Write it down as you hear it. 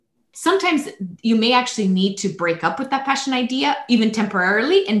sometimes you may actually need to break up with that passion idea, even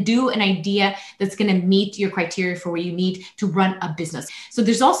temporarily, and do an idea that's going to meet your criteria for where you need to run a business. So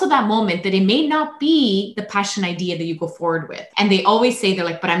there's also that moment that it may not be the passion idea that you go forward with. And they always say, they're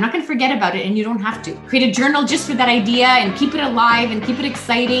like, but I'm not going to forget about it. And you don't have to. Create a journal just for that idea and keep it alive and keep it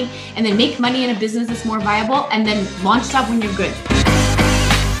exciting, and then make money in a business that's more viable, and then launch that when you're good.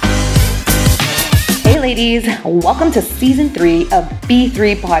 Hey ladies, welcome to season 3 of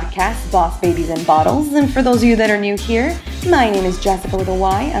B3 Podcast, Boss Babies in Bottles. And for those of you that are new here, my name is Jessica with a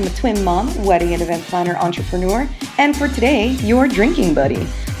Y. I'm a twin mom, wedding and event planner, entrepreneur, and for today, your drinking buddy.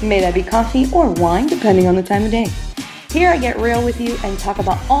 May that be coffee or wine, depending on the time of day. Here I get real with you and talk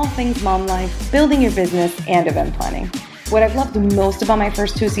about all things mom life, building your business, and event planning. What I've loved most about my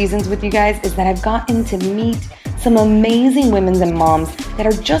first 2 seasons with you guys is that I've gotten to meet some amazing women and moms that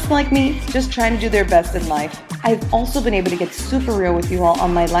are just like me, just trying to do their best in life. I've also been able to get super real with you all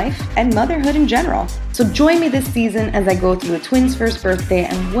on my life and motherhood in general. So join me this season as I go through the twins' first birthday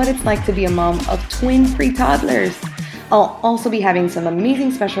and what it's like to be a mom of twin pre-toddlers. I'll also be having some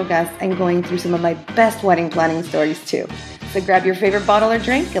amazing special guests and going through some of my best wedding planning stories too. So grab your favorite bottle or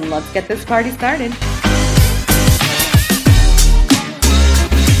drink and let's get this party started.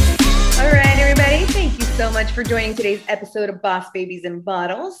 Thank you so much for joining today's episode of Boss Babies in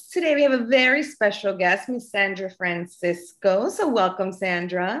Bottles. Today we have a very special guest, Miss Sandra Francisco. So welcome,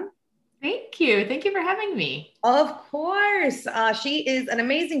 Sandra. Thank you. Thank you for having me. Of course. She is an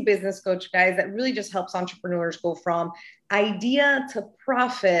amazing business coach, guys, that really just helps entrepreneurs go from idea to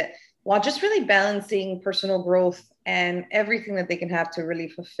profit while just really balancing personal growth and everything that they can have to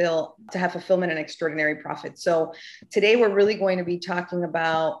really have fulfillment and extraordinary profit. So today we're really going to be talking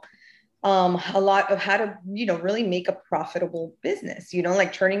about a lot of how to, really make a profitable business,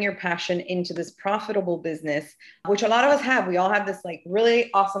 like turning your passion into this profitable business, which a lot of us have. We all have this like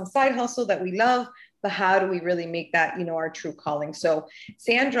really awesome side hustle that we love, but how do we really make that, our true calling? So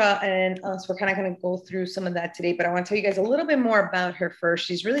Sandra and us, we're kind of going to go through some of that today, but I want to tell you guys a little bit more about her first.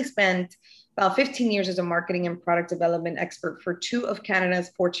 She's really spent about 15 years as a marketing and product development expert for 2 of Canada's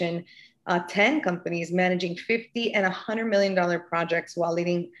Fortune 10 companies, managing $50 and $100 million projects while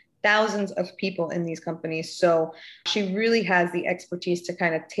leading thousands of people in these companies. So she really has the expertise to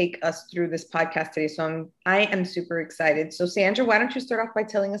kind of take us through this podcast today. So I am super excited. So Sandra, why don't you start off by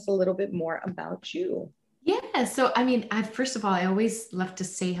telling us a little bit more about you? Yeah. So, first of all, I always love to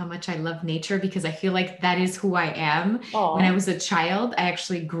say how much I love nature because I feel like that is who I am. Aww. When I was a child, I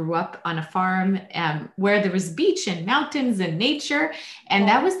actually grew up on a farm where there was beach and mountains and nature. And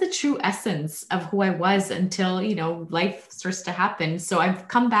that was the true essence of who I was until, life starts to happen. So I've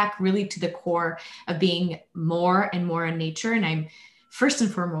come back really to the core of being more and more in nature. And I'm first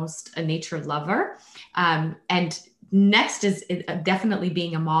and foremost a nature lover. And next is definitely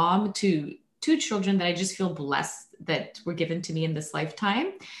being a mom to 2 children that I just feel blessed that were given to me in this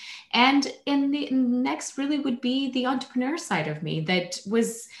lifetime. And in the next really would be the entrepreneur side of me that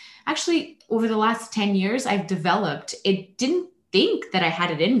was actually over the last 10 years I've developed. It didn't think that I had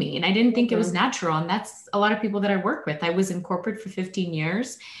it in me and I didn't think it was natural. And that's a lot of people that I work with. I was in corporate for 15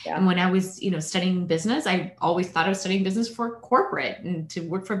 years. Yeah. And when I was, studying business, I always thought I was studying business for corporate and to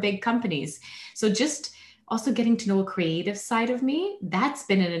work for big companies. So just also getting to know a creative side of me, that's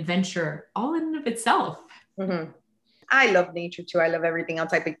been an adventure all in and of itself. Mm-hmm. I love nature too. I love everything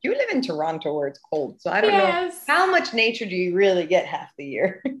outside, but you live in Toronto where it's cold. So I don't know how much nature do you really get half the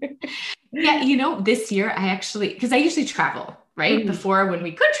year? Yeah. This year because I usually travel, right? Mm-hmm. Before when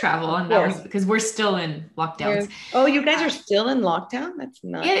we could travel, and that was because we're still in lockdowns. Oh, you guys are still in lockdown? That's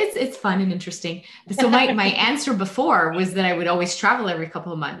nuts. Yeah, it's fun and interesting. So my answer before was that I would always travel every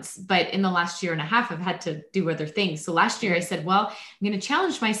couple of months, but in the last year and a half, I've had to do other things. So last year I said, well, I'm going to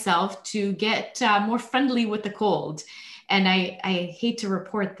challenge myself to get more friendly with the cold. And I hate to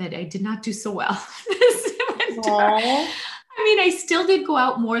report that I did not do so well this winter. I still did go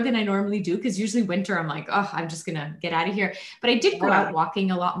out more than I normally do because usually winter, I'm like, oh, I'm just going to get out of here. But I did go out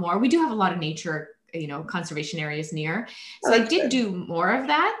walking a lot more. We do have a lot of nature, conservation areas near. So I did do more of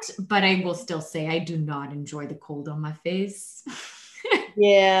that, but I will still say I do not enjoy the cold on my face.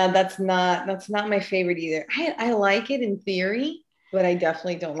 Yeah, that's not my favorite either. I like it in theory, but I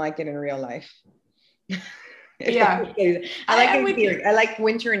definitely don't like it in real life. Yeah. I like it in theory. I like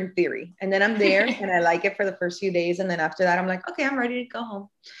winter in theory. And then I'm there and I like it for the first few days. And then after that, I'm like, okay, I'm ready to go home.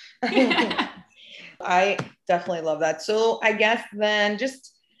 Yeah. I definitely love that. So I guess then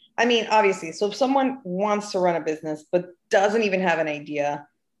obviously, so if someone wants to run a business, but doesn't even have an idea,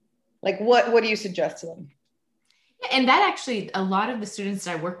 like what do you suggest to them? And that actually, a lot of the students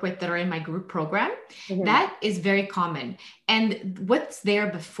that I work with that are in my group program, Mm-hmm. that is very common. And what's there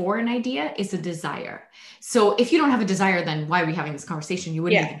before an idea is a desire. So if you don't have a desire, then why are we having this conversation? You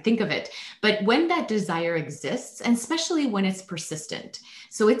wouldn't Yeah. even think of it. But when that desire exists, and especially when it's persistent,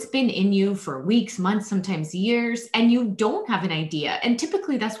 so it's been in you for weeks, months, sometimes years, and you don't have an idea. And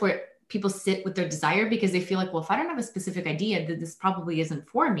typically that's where people sit with their desire because they feel like, well, if I don't have a specific idea, then this probably isn't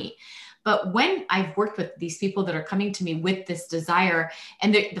for me. But when I've worked with these people that are coming to me with this desire,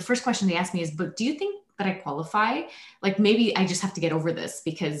 and the first question they ask me is, but do you think that I qualify? Like maybe I just have to get over this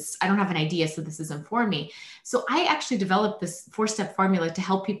because I don't have an idea, so this isn't for me. So I actually developed this 4-step formula to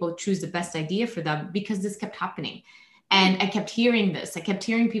help people choose the best idea for them because this kept happening. And I kept hearing this. I kept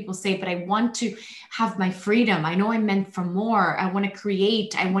hearing people say, but I want to have my freedom. I know I'm meant for more. I want to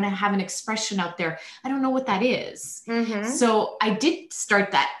create. I want to have an expression out there. I don't know what that is. Mm-hmm. So I did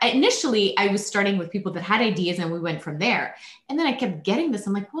start that. Initially, I was starting with people that had ideas and we went from there. And then I kept getting this.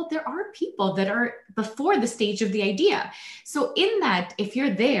 I'm like, well, there are people that are before the stage of the idea. So in that, if you're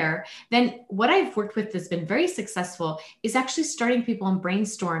there, then what I've worked with that's been very successful is actually starting people on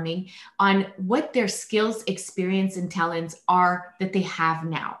brainstorming on what their skills, experience, and talents are that they have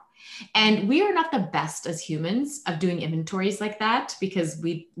now. And we are not the best as humans of doing inventories like that because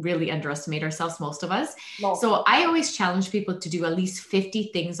we really underestimate ourselves, most of us. No. So I always challenge people to do at least 50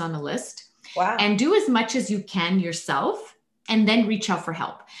 things on a list. Wow. And do as much as you can yourself and then reach out for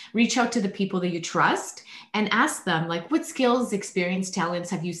help. Reach out to the people that you trust and ask them like, what skills, experience, talents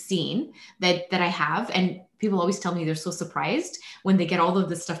have you seen that I have? And people always tell me they're so surprised when they get all of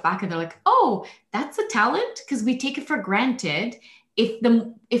this stuff back and they're like, oh, that's a talent, because we take it for granted.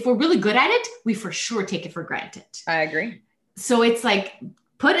 If we're really good at it, we for sure take it for granted. I agree. So it's like,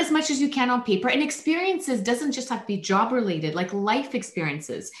 put as much as you can on paper, and experiences doesn't just have to be job related, like life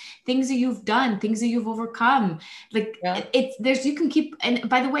experiences, things that you've done, things that you've overcome. Like you can keep, and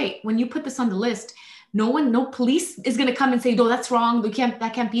by the way, when you put this on the list, no police is going to come and say, no, that's wrong.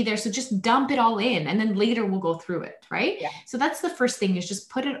 That can't be there. So just dump it all in. And then later we'll go through it. Right. Yeah. So that's the first thing, is just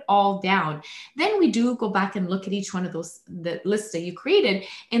put it all down. Then we do go back and look at each one of the lists that you created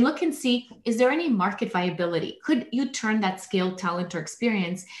and look and see, is there any market viability? Could you turn that skill, talent, or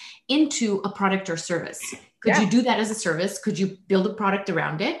experience into a product or service? Could you do that as a service? Could you build a product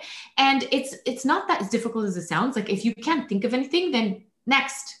around it? And it's not that as difficult as it sounds. Like if you can't think of anything, then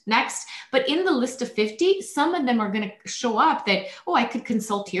next. But in the list of 50, some of them are going to show up that, oh, I could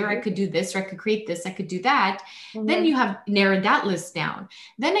consult here, I could do this, or I could create this, I could do that. Mm-hmm. Then you have narrowed that list down.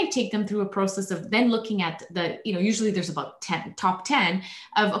 Then I take them through a process of then looking at usually there's about top 10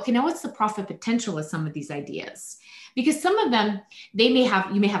 of, okay, now what's the profit potential of some of these ideas? Because some of them, you may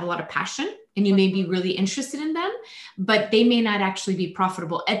have a lot of passion and you may be really interested in them, but they may not actually be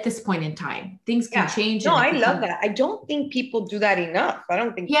profitable at this point in time. Things can change. No, I love that. I don't think people do that enough. I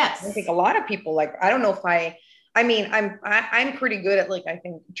don't think a lot of people, like, I don't know if I'm pretty good at, like, I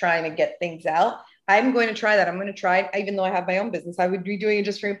think trying to get things out. I'm going to try that. I'm going to try it. Even though I have my own business, I would be doing it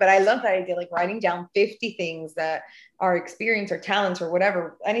just for me. But I love that idea, like writing down 50 things that are experience or talents or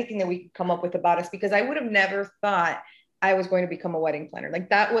whatever, anything that we could come up with about us, because I would have never thought I was going to become a wedding planner. Like,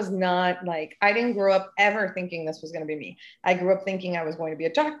 that was not, like, I didn't grow up ever thinking this was going to be me. I grew up thinking I was going to be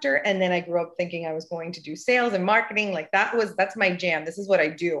a doctor. And then I grew up thinking I was going to do sales and marketing. Like, that's my jam. This is what I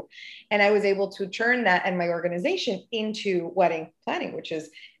do. And I was able to turn that and my organization into wedding planning, which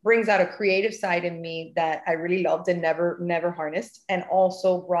brings out a creative side in me that I really loved and never harnessed, and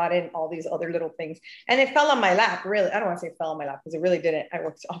also brought in all these other little things. And it fell on my lap, really. I don't want to say it fell on my lap, because it really didn't. I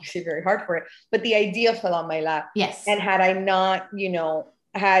worked obviously very hard for it, but the idea fell on my lap. Yes. And had I not,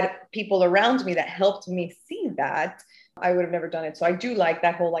 had people around me that helped me see that, I would have never done it. So I do like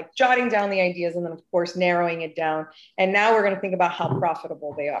that whole, like, jotting down the ideas and then of course narrowing it down. And now we're going to think about how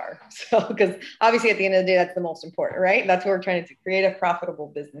profitable they are. So, because obviously at the end of the day, that's the most important, right? That's what we're trying to do, create a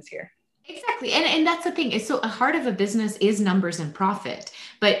profitable business here. Exactly. And that's the thing. So a heart of a business is numbers and profit,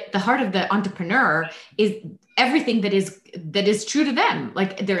 but the heart of the entrepreneur is everything that is true to them,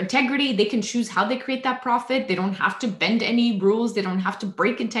 like their integrity. They can choose how they create that profit. They don't have to bend any rules. They don't have to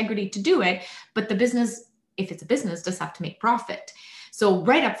break integrity to do it. But the business, if it's a business, does have to make profit. So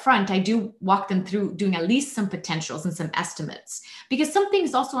right up front, I do walk them through doing at least some potentials and some estimates, because some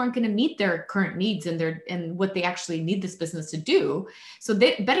things also aren't going to meet their current needs and what they actually need this business to do. So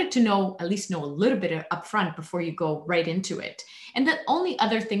they better to at least know a little bit up front before you go right into it. And the only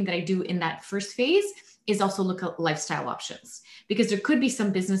other thing that I do in that first phase is also look at lifestyle options, because there could be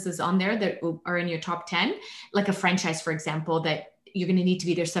some businesses on there that are in your top 10, like a franchise, for example, that you're going to need to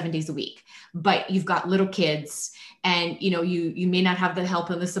be there 7 days a week, but you've got little kids and you may not have the help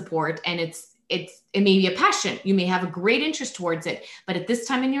and the support, and it may be a passion. You may have a great interest towards it, but at this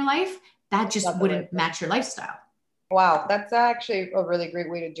time in your life, that just wouldn't match your lifestyle. Wow, that's actually a really great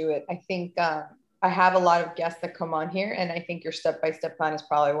way to do it. I think I have a lot of guests that come on here, and I think your step-by-step plan is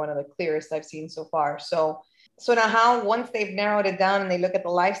probably one of the clearest I've seen so far. So now once they've narrowed it down and they look at the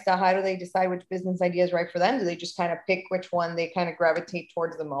lifestyle, how do they decide which business idea is right for them? Do they just kind of pick which one they kind of gravitate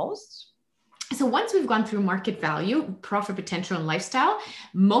towards the most? So once we've gone through market value, profit potential, and lifestyle,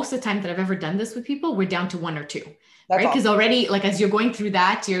 most of the time that I've ever done this with people, we're down to one or two. That's right. Because already, like, as you're going through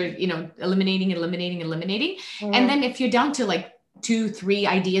that, you're, eliminating. Mm-hmm. And then if you're down to like 2, 3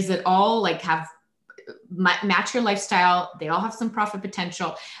 ideas that all like have match your lifestyle, they all have some profit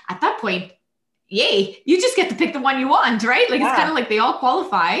potential. At that point, yay, you just get to pick the one you want, right? Like, it's kind of like they all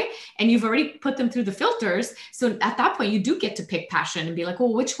qualify and you've already put them through the filters. So at that point, you do get to pick passion and be like,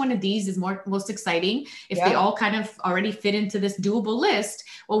 well, which one of these is most exciting? If they all kind of already fit into this doable list,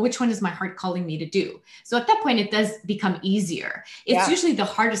 well, which one is my heart calling me to do? So at that point, it does become easier. It's usually the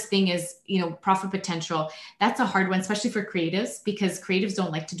hardest thing is, profit potential. That's a hard one, especially for creatives, because creatives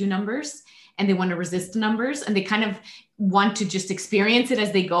don't like to do numbers and they want to resist the numbers and they kind of want to just experience it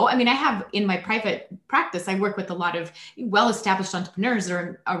as they go. I mean, I have in my private practice, I work with a lot of well-established entrepreneurs that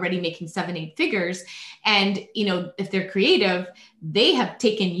are already making 7, 8 figures. And, if they're creative, they have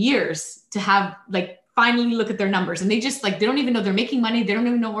taken years to have like finally look at their numbers and they just like, they don't even know they're making money. They don't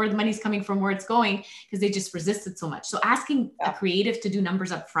even know where the money's coming from, where it's going, because they just resisted so much. So asking a creative to do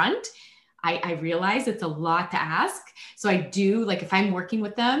numbers up front, I realize it's a lot to ask. So I do, like, if I'm working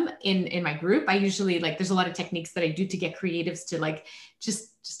with them in my group, I usually like, there's a lot of techniques that I do to get creatives to like,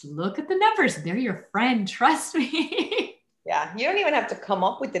 just look at the numbers. They're your friend. Trust me. Yeah. You don't even have to come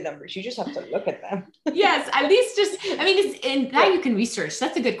up with the numbers. You just have to look at them. Yes. At least you can research.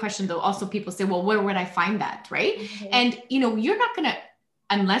 That's a good question though. Also, people say, well, where would I find that? Right. Mm-hmm. And, you're not going to,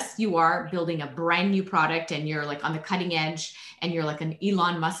 unless you are building a brand new product and you're like on the cutting edge and you're like an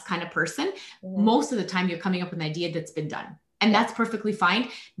Elon Musk kind of person, most of the time you're coming up with an idea that's been done. And that's perfectly fine.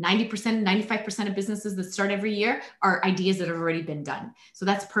 90%, 95% of businesses that start every year are ideas that have already been done. So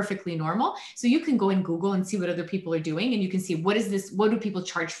that's perfectly normal. So you can go and Google and see what other people are doing. And you can see, what is this? What do people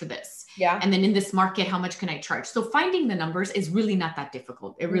charge for this? Yeah. And then in this market, how much can I charge? So finding the numbers is really not that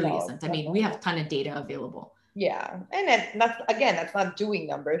difficult. It really isn't. I mean, we have a ton of data available. Yeah. And that's not doing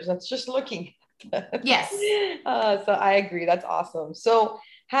numbers. That's just looking. Yes. So I agree. That's awesome. So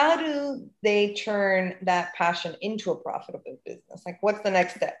how do they turn that passion into a profitable business? Like, what's the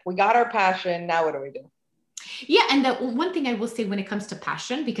next step? We got our passion. Now what do we do? Yeah. And the one thing I will say when it comes to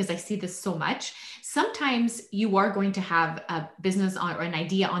passion, because I see this so much, sometimes you are going to have a business or an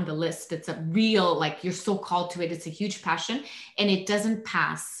idea on the list that's a real, like, you're so called to it. It's a huge passion and it doesn't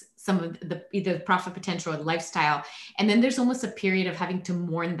pass some of the either profit potential or the lifestyle. And then there's almost a period of having to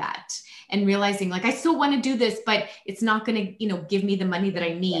mourn that and realizing like, I still want to do this, but it's not going to, give me the money that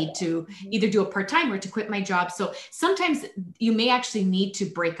I need to either do a part-time or to quit my job. So sometimes you may actually need to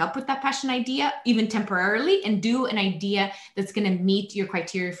break up with that passion idea, even temporarily, and do an idea that's going to meet your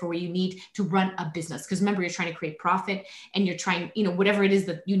criteria for what you need to run a business. Because remember, you're trying to create profit and you're trying, whatever it is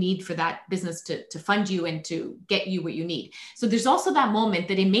that you need for that business to fund you and to get you what you need. So there's also that moment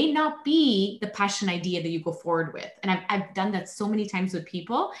that it may not be the passion idea that you go forward with. And I've done that so many times with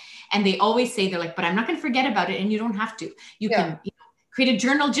people, and they always say, they're like, but I'm not going to forget about it. And you don't have to. You can create a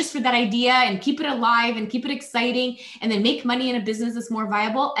journal just for that idea and keep it alive and keep it exciting, and then make money in a business that's more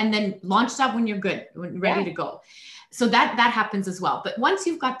viable, and then launch that when you're good, when ready to go. So that happens as well. But once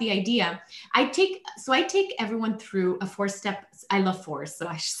you've got the idea, I take everyone through a 4-step. I love 4, so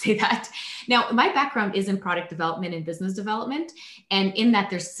I should say that. Now, my background is in product development and business development. And in that,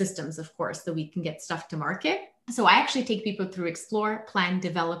 there's systems, of course, that we can get stuff to market. So I actually take people through explore, plan,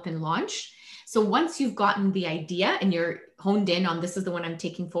 develop, and launch. So once you've gotten the idea and you're honed in on this is the one I'm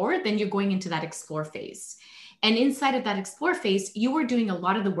taking forward, then you're going into that explore phase. And inside of that explore phase, you are doing a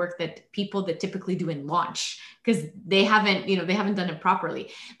lot of the work that people that typically do in launch, because they haven't done it properly.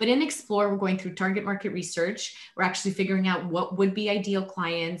 But in explore, we're going through target market research. We're actually figuring out what would be ideal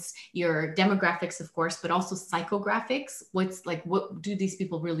clients, your demographics, of course, but also psychographics. What do these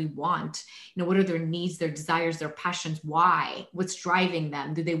people really want? What are their needs, their desires, their passions? Why? What's driving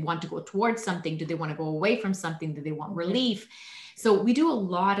them? Do they want to go towards something? Do they want to go away from something? Do they want relief? So we do a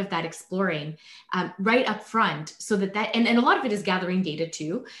lot of that exploring right up front. front so and a lot of it is gathering data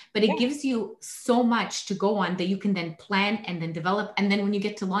too, but it gives you so much to go on that you can then plan and then develop. And then when you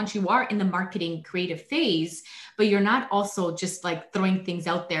get to launch, you are in the marketing creative phase, but you're not also just like throwing things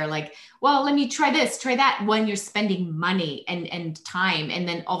out there like, well, let me try this, try that, when you're spending money and time. And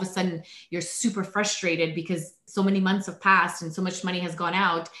then all of a sudden you're super frustrated because so many months have passed and so much money has gone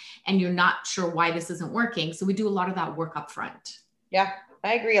out and you're not sure why this isn't working. So we do a lot of that work up front. Yeah,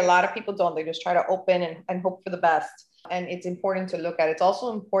 I agree. A lot of people don't. They just try to open and hope for the best. And it's important to look at. It's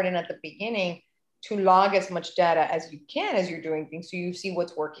also important at the beginning to log as much data as you can as you're doing things, so you see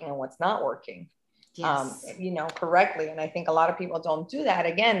what's working and what's not working. Yes. Correctly. And I think a lot of people don't do that,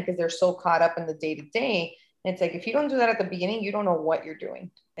 again, because they're so caught up in the day to day. And it's like, if you don't do that at the beginning, you don't know what you're doing.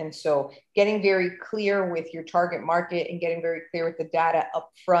 And so getting very clear with your target market and getting very clear with the data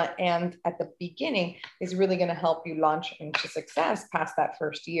up front and at the beginning is really going to help you launch into success past that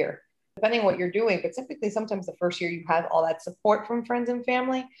first year, depending on what you're doing. But typically, sometimes the first year you have all that support from friends and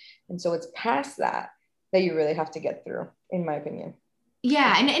family. And so it's past that you really have to get through, in my opinion.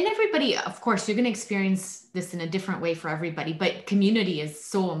 Yeah. And everybody, of course, you're going to experience this in a different way for everybody, but community is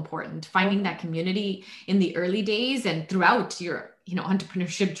so important. Finding that community in the early days and throughout your,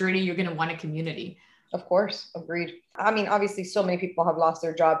 entrepreneurship journey, you're going to want a community. Of course. Agreed. I mean, obviously so many people have lost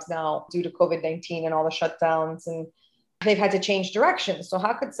their jobs now due to COVID-19 and all the shutdowns, and they've had to change directions. So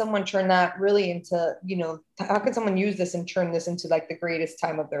how could someone turn that really into, how could someone use this and turn this into like the greatest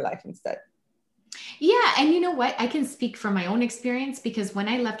time of their life instead? Yeah. And you know what? I can speak from my own experience, because when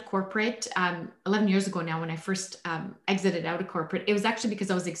I left corporate 11 years ago now, when I first exited out of corporate, it was actually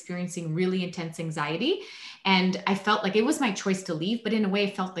because I was experiencing really intense anxiety. And I felt like it was my choice to leave, but in a way, I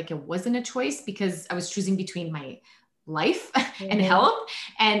felt like it wasn't a choice because I was choosing between my life and health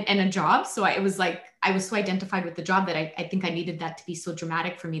and a job. So I was so identified with the job that I think I needed that to be so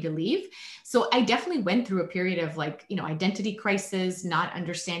dramatic for me to leave. So I definitely went through a period of identity crisis, not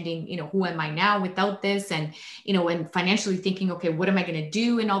understanding, who am I now without this? And, and financially thinking, okay, what am I going to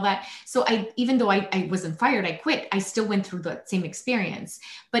do? And all that. So even though I wasn't fired, I quit, I still went through that same experience.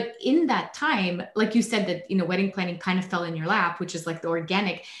 But in that time, like you said, that, wedding planning kind of fell in your lap, which is like the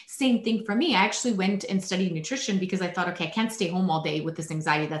organic, same thing for me. I actually went and studied nutrition because I thought, okay, I can't stay home all day with this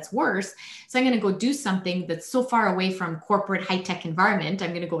anxiety. That's worse. So I'm going to go do something that's so far away from corporate high-tech environment. I'm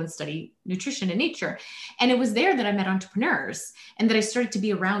going to go and study nutrition and nature. And it was there that I met entrepreneurs and that I started to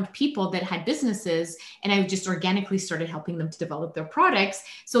be around people that had businesses, and I just organically started helping them to develop their products.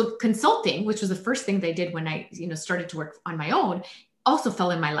 So consulting, which was the first thing that I did when I, started to work on my own, also fell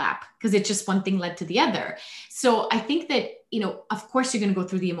in my lap because it just one thing led to the other. So I think that, of course, you're going to go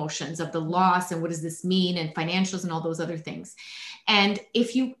through the emotions of the loss and what does this mean and financials and all those other things. And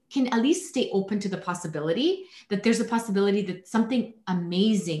if you can at least stay open to the possibility that there's a possibility that something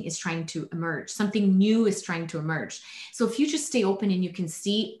amazing is trying to emerge, something new is trying to emerge. So if you just stay open and you can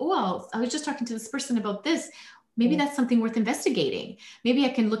see, oh, well, I was just talking to this person about this. Maybe that's something worth investigating. Maybe I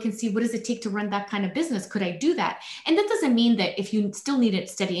can look and see, what does it take to run that kind of business? Could I do that? And that doesn't mean that if you still need a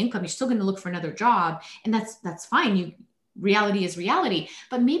steady income, you're still going to look for another job. And that's fine. Reality is reality,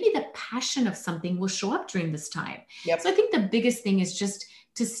 but maybe the passion of something will show up during this time. Yep. So I think the biggest thing is just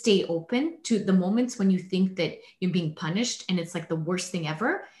to stay open to the moments when you think that you're being punished and it's like the worst thing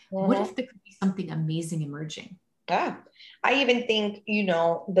ever. What if there could be something amazing emerging? Yeah. I even think,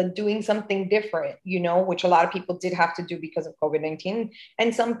 the doing something different, which a lot of people did have to do because of COVID-19,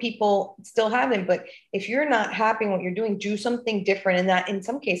 and some people still haven't. But if you're not happy in what you're doing, do something different. And that in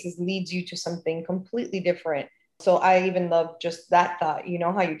some cases leads you to something completely different. So I even love just that thought,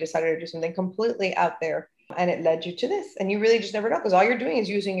 how you decided to do something completely out there and it led you to this. And you really just never know, because all you're doing is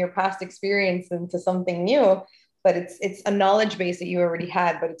using your past experience into something new, but it's a knowledge base that you already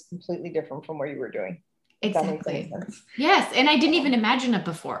had, but it's completely different from where you were doing. Exactly. Yes. And I didn't even imagine it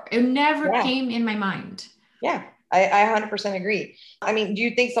before. It never came in my mind. Yeah. I 100% agree. I mean, do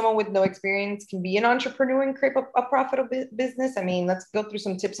you think someone with no experience can be an entrepreneur and create a profitable business? I mean, let's go through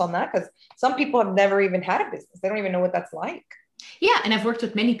some tips on that, because some people have never even had a business. They don't even know what that's like. Yeah. And I've worked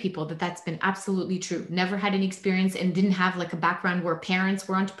with many people that's been absolutely true. Never had any experience and didn't have like a background where parents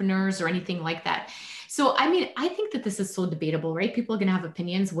were entrepreneurs or anything like that. So, I mean, I think that this is so debatable, right? People are going to have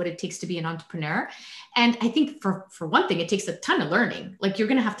opinions, what it takes to be an entrepreneur. And I think for one thing, it takes a ton of learning. Like you're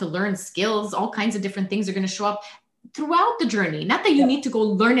going to have to learn skills, all kinds of different things are going to show up throughout the journey. Not that you need to go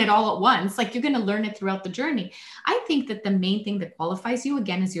learn it all at once, like you're going to learn it throughout the journey. I think that the main thing that qualifies you,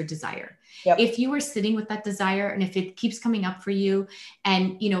 again, is your desire. Yep. If you are sitting with that desire and if it keeps coming up for you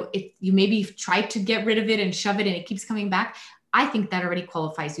and, if you maybe tried to get rid of it and shove it and it keeps coming back, I think that already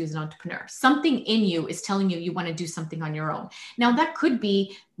qualifies you as an entrepreneur. Something in you is telling you you want to do something on your own. Now, that could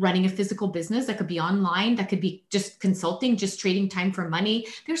be running a physical business, that could be online, that could be just consulting, just trading time for money.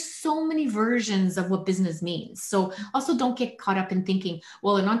 There's so many versions of what business means. So also don't get caught up in thinking,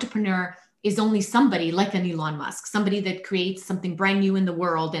 well, an entrepreneur is only somebody like an Elon Musk, somebody that creates something brand new in the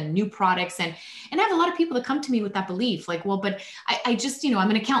world and new products. And I have a lot of people that come to me with that belief, like, well, but I just, I'm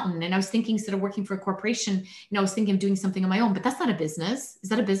an accountant, and I was thinking, instead of working for a corporation, I was thinking of doing something on my own, but that's not a business. Is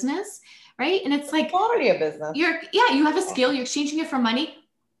that a business? Right. And it's like, it's already a business. You have a skill, you're exchanging it for money.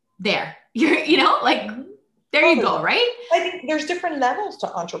 There, there you go, right? I think there's different levels to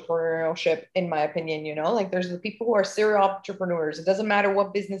entrepreneurship, in my opinion, like there's the people who are serial entrepreneurs. It doesn't matter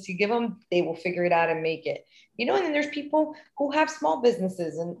what business you give them, they will figure it out and make it, and then there's people who have small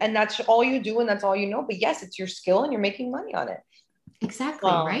businesses and that's all you do and that's all you know. But yes, it's your skill and you're making money on it.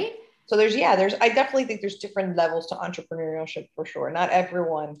 Exactly, right? So I definitely think there's different levels to entrepreneurship for sure. Not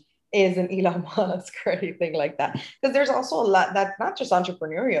everyone is an Elon Musk or anything like that. Because there's also a lot that's not just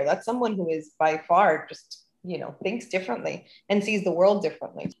entrepreneurial. That's someone who is by far just, thinks differently and sees the world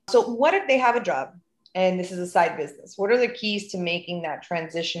differently. So what if they have a job and this is a side business? What are the keys to making that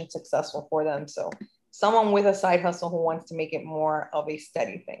transition successful for them? So someone with a side hustle who wants to make it more of a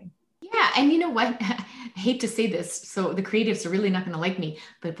steady thing. Yeah. And you know what? I hate to say this, so the creatives are really not going to like me,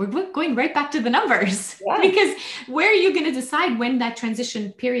 but we're going right back to the numbers. Yeah. Because where are you going to decide when that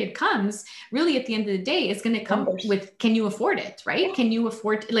transition period comes? Really, at the end of the day, it's going to come with, can you afford it? Right? Yeah. Can you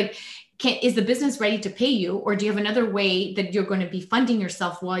afford, is the business ready to pay you? Or do you have another way that you're going to be funding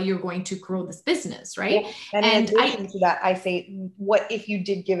yourself while you're going to grow this business? Right. Yeah. And in addition to that, I say, what if you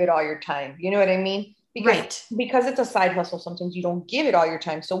did give it all your time? You know what I mean? Because it's a side hustle, sometimes you don't give it all your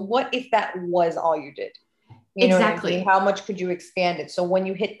time. So what if that was all you did? Exactly. What I mean? How much could you expand it? So when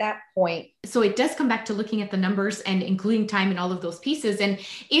you hit that point. So it does come back to looking at the numbers and including time and all of those pieces. And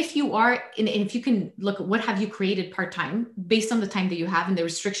if you are, and if you can look at what have you created part-time based on the time that you have and the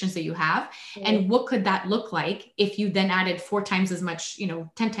restrictions that you have, mm-hmm. and what could that look like if you then added 4 times as much, 10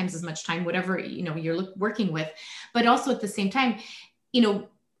 times as much time, whatever, you're working with. But also at the same time,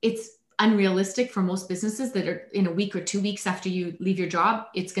 it's unrealistic for most businesses that are in a week or 2 weeks after you leave your job,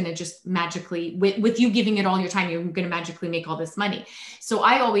 it's going to just magically, with you giving it all your time, you're going to magically make all this money. So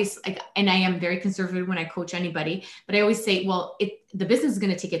I always, and I am very conservative when I coach anybody, but I always say, well, the business is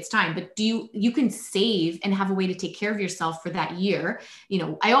going to take its time, but you can save and have a way to take care of yourself for that year.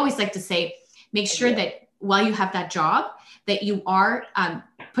 I always like to say, make sure that while you have that job, that you are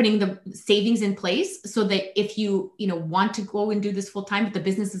putting the savings in place so that if you want to go and do this full time, but the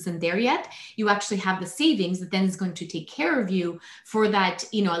business isn't there yet, you actually have the savings that then is going to take care of you for that,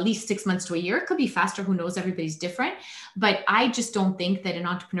 at least 6 months to a year. It could be faster. Who knows? Everybody's different. But I just don't think that an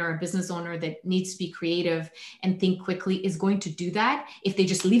entrepreneur, a business owner that needs to be creative and think quickly is going to do that if they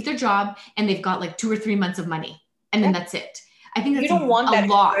just leave their job and they've got like 2 or 3 months of money and then that's it. I think that's you don't want that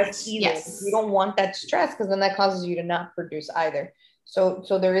lot. Stress either. Yes. You don't want that stress because then that causes you to not produce either. So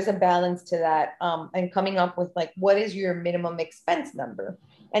there is a balance to that. And coming up with what is your minimum expense number?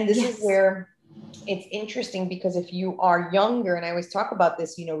 And this is where it's interesting because if you are younger, and I always talk about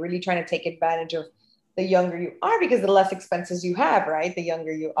this, really trying to take advantage of the younger you are because the less expenses you have, right? The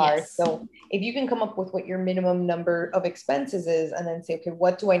younger you are. Yes. So if you can come up with what your minimum number of expenses is and then say, okay,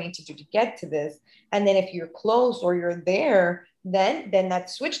 what do I need to do to get to this? And then if you're close or you're there, then that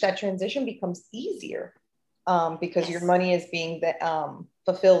transition becomes easier because your money is being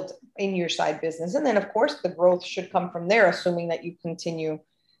fulfilled in your side business. And then of course the growth should come from there, assuming that you continue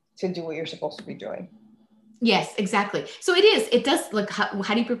to do what you're supposed to be doing. Yes, exactly. So it does look, how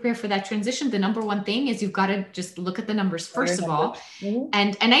do you prepare for that transition? The number one thing is you've got to just look at the numbers first of all. Mm-hmm.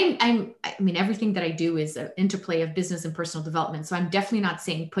 And I mean, everything that I do is an interplay of business and personal development. So I'm definitely not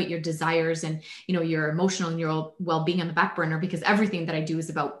saying put your desires and, your emotional and your well-being on the back burner, because everything that I do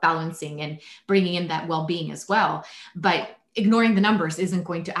is about balancing and bringing in that well-being as well. But ignoring the numbers isn't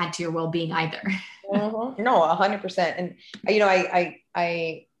going to add to your well-being either. Mm-hmm. No, 100%.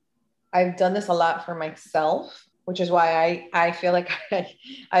 And, I've done this a lot for myself, which is why I feel like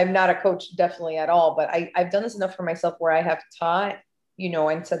I'm not a coach definitely at all, but I've done this enough for myself where I have taught,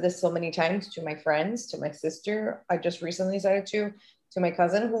 and said this so many times to my friends, to my sister. I just recently said it to my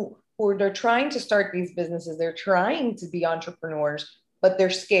cousin who they're trying to start these businesses. They're trying to be entrepreneurs, but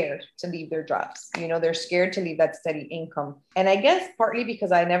they're scared to leave their jobs. They're scared to leave that steady income. And I guess partly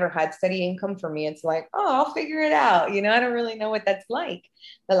because I never had steady income, for me, it's like, oh, I'll figure it out. I don't really know what that's like.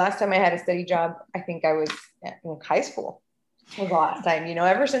 The last time I had a steady job, I think I was in high school was the last time.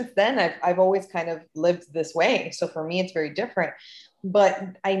 Ever since then, I've always kind of lived this way. So for me, it's very different.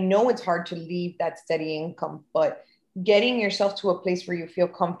 But I know it's hard to leave that steady income. But getting yourself to a place where you feel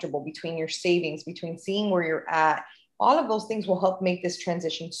comfortable between your savings, between seeing where you're at, all of those things will help make this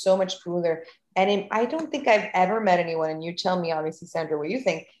transition so much smoother. And I don't think I've ever met anyone, and you tell me, obviously, Sandra, what you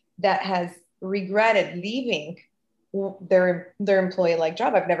think, that has regretted leaving their employee like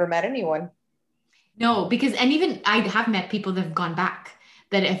job. I've never met anyone. No, because, and even I have met people that have gone back,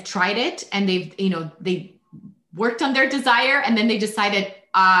 that have tried it, and they worked on their desire, and then they decided,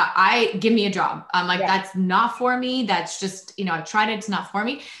 give me a job. I'm like, that's not for me. That's just, I've tried it. It's not for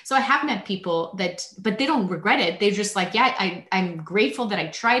me. So I have met people but they don't regret it. They're just like, I'm grateful that I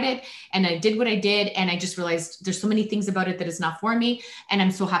tried it and I did what I did. And I just realized there's so many things about it that is not for me. And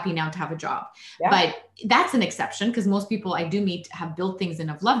I'm so happy now to have a job. Yeah. But that's an exception, because most people I do meet have built things and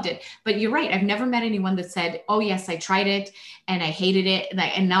have loved it. But you're right. I've never met anyone that said, oh yes, I tried it and I hated it.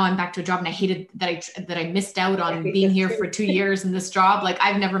 And now I'm back to a job and I hated that I missed out on being here for 2 years in this job. Like,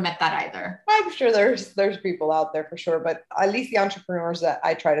 I've never met that either. I'm sure there's people out there for sure, but at least the entrepreneurs that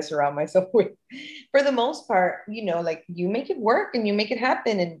I try to surround myself with, for the most part, like, you make it work and you make it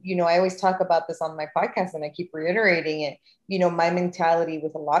happen. And, I always talk about this on my podcast and I keep reiterating it. My mentality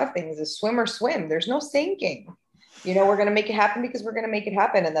with a lot of things is swim or swim. There's no sinking. We're going to make it happen because we're going to make it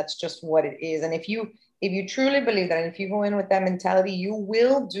happen. And that's just what it is. And if you truly believe that, and if you go in with that mentality, you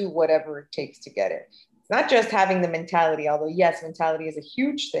will do whatever it takes to get it. Not just having the mentality, although yes, mentality is a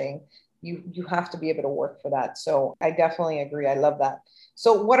huge thing. You have to be able to work for that. So I definitely agree. I love that.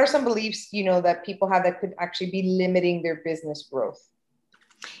 So what are some beliefs, that people have that could actually be limiting their business growth?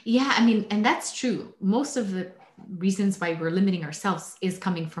 Yeah, I mean, and that's true. Most of the reasons why we're limiting ourselves is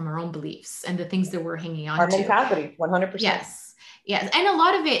coming from our own beliefs and the things that we're hanging on to. Our mentality, 100%. Yes. Yes. And a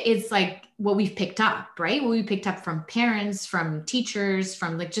lot of it is like what we've picked up, right? What we picked up from parents, from teachers,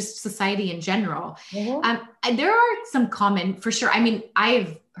 from like just society in general. Mm-hmm. There are some common, for sure. I mean,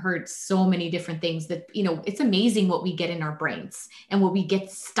 I've heard so many different things that, it's amazing what we get in our brains and what we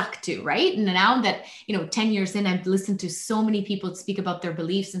get stuck to, right? And now that, 10 years in, I've listened to so many people speak about their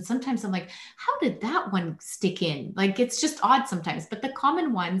beliefs. And sometimes I'm like, how did that one stick in? Like, it's just odd sometimes, but the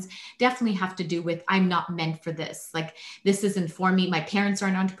common ones definitely have to do with, I'm not meant for this. Like, this isn't for me. My parents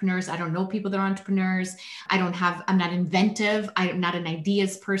aren't entrepreneurs. I don't know people that are entrepreneurs. I'm not inventive. I'm not an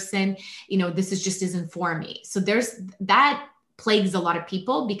ideas person. This isn't for me. So there's that plagues a lot of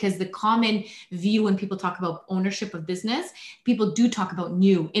people, because the common view when people talk about ownership of business, people do talk about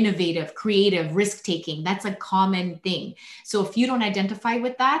new, innovative, creative, risk-taking. That's a common thing. So if you don't identify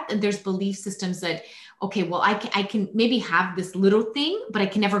with that, then there's belief systems that, okay, well, I can maybe have this little thing, but I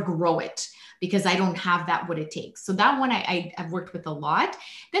can never grow it because I don't have that what it takes. So that one I've worked with a lot.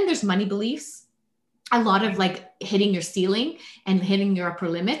 Then there's money beliefs. A lot of like hitting your ceiling and hitting your upper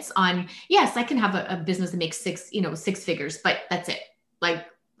limits on, yes, I can have a business that makes six figures, but that's it. Like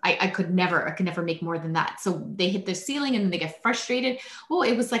I could never make more than that. So they hit their ceiling and then they get frustrated. Well,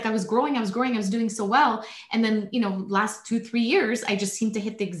 it was like, I was growing, I was doing so well. And then, last 2-3 years, I just seemed to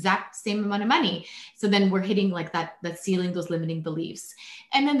hit the exact same amount of money. So then we're hitting like that ceiling, those limiting beliefs.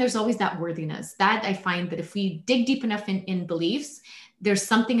 And then there's always that worthiness that I find that if we dig deep enough in beliefs, there's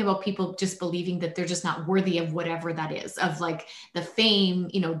something about people just believing that they're just not worthy of whatever that is, of like the fame,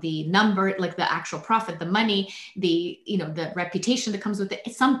 the number, like the actual profit, the money, the reputation that comes with it.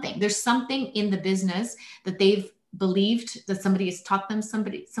 It's something. There's something in the business that they've believed, that somebody has taught them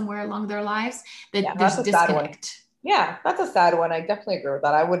somewhere along their lives, that there's a disconnect. Yeah, that's a sad one. I definitely agree with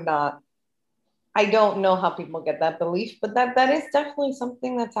that. I don't know how people get that belief, but that is definitely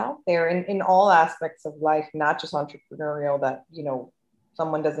something that's out there in all aspects of life, not just entrepreneurial, that,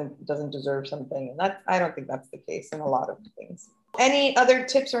 someone doesn't deserve something. And I don't think that's the case in a lot of things. Any other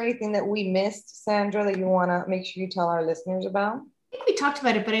tips or anything that we missed, Sandra, that you want to make sure you tell our listeners about? I think we talked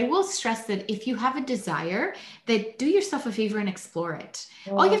about it, but I will stress that if you have a desire, that do yourself a favor and explore it.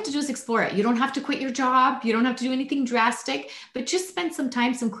 All you have to do is explore it. You don't have to quit your job. You don't have to do anything drastic, but just spend some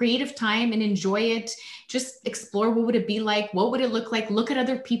creative time and enjoy it. Just explore, what would it be like? What would it look like? Look at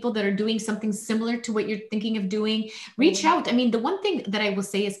other people that are doing something similar to what you're thinking of doing. Reach out. I mean, the one thing that I will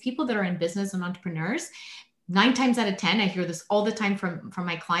say is people that are in business and entrepreneurs, 9 times out of 10, I hear this all the time from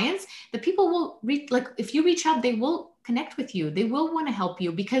my clients, that people will if you reach out, they will connect with you. They will want to help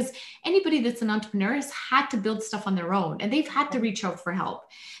you, because anybody that's an entrepreneur has had to build stuff on their own and they've had to reach out for help.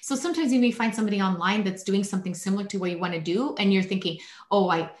 So sometimes you may find somebody online that's doing something similar to what you want to do. And you're thinking, oh,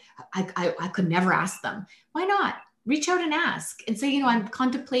 I could never ask them. Why not? Reach out and ask and say, I'm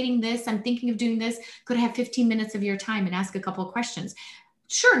contemplating this. I'm thinking of doing this. Could I have 15 minutes of your time and ask a couple of questions?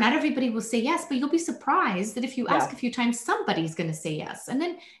 Sure, not everybody will say yes, but you'll be surprised that if you ask a few times, somebody's going to say yes. And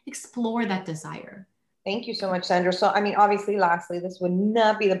then explore that desire. Thank you so much, Sandra. So, I mean, obviously, lastly, this would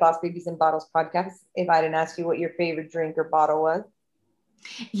not be the Boss Babies and Bottles podcast if I didn't ask you what your favorite drink or bottle was.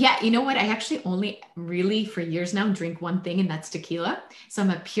 Yeah, you know what? I actually only really for years now drink one thing, and that's tequila. So I'm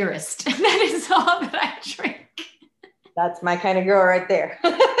a purist. That is all that I drink. That's my kind of girl right there.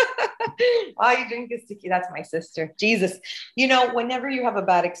 All you drink is tequila. That's my sister. Jesus. You know, whenever you have a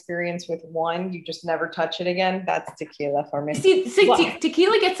bad experience with one, you just never touch it again. That's tequila for me. See,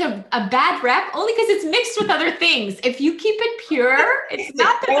 tequila gets a bad rap only because it's mixed with other things. If you keep it pure, it's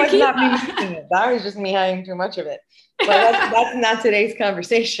not the tequila. That was not me mixing it. That was just me having too much of it. But that's not today's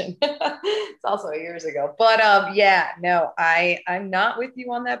conversation. It's also years ago. But I'm not with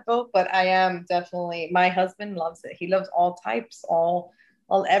you on that boat, but I am definitely, my husband loves it. He loves all types, all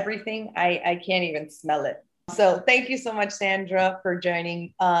everything. I can't even smell it. So thank you so much, Sandra, for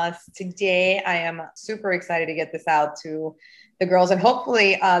joining us today. I am super excited to get this out to the girls, and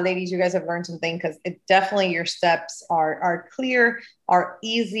hopefully, ladies, you guys have learned something, because it definitely, your steps are clear, are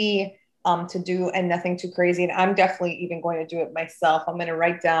easy to do, and nothing too crazy. And I'm definitely even going to do it myself. I'm going to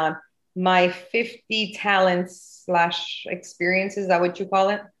write down my 50 talents / experiences. Is that what you call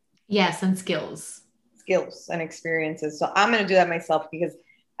it? Yes, and skills and experiences. So I'm going to do that myself, because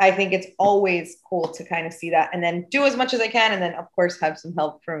I think it's always cool to kind of see that, and then do as much as I can. And then of course have some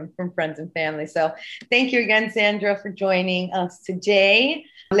help from friends and family. So thank you again, Sandra, for joining us today.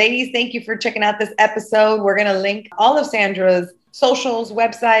 Ladies, thank you for checking out this episode. We're going to link all of Sandra's socials,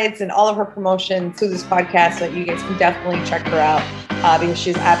 websites, and all of her promotion to this podcast, so that you guys can definitely check her out, because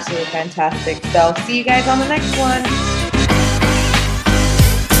she's absolutely fantastic. So see you guys on the next one.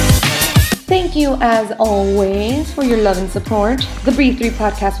 Thank you, as always, for your love and support. The Breathe 3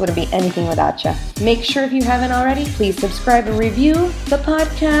 podcast wouldn't be anything without you. Make sure, if you haven't already, please subscribe and review the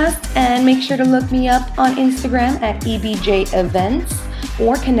podcast, and make sure to look me up on Instagram at EBJ Events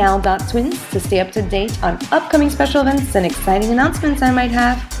or canal.twins to stay up to date on upcoming special events and exciting announcements I might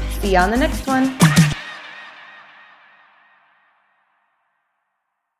have. See you on the next one.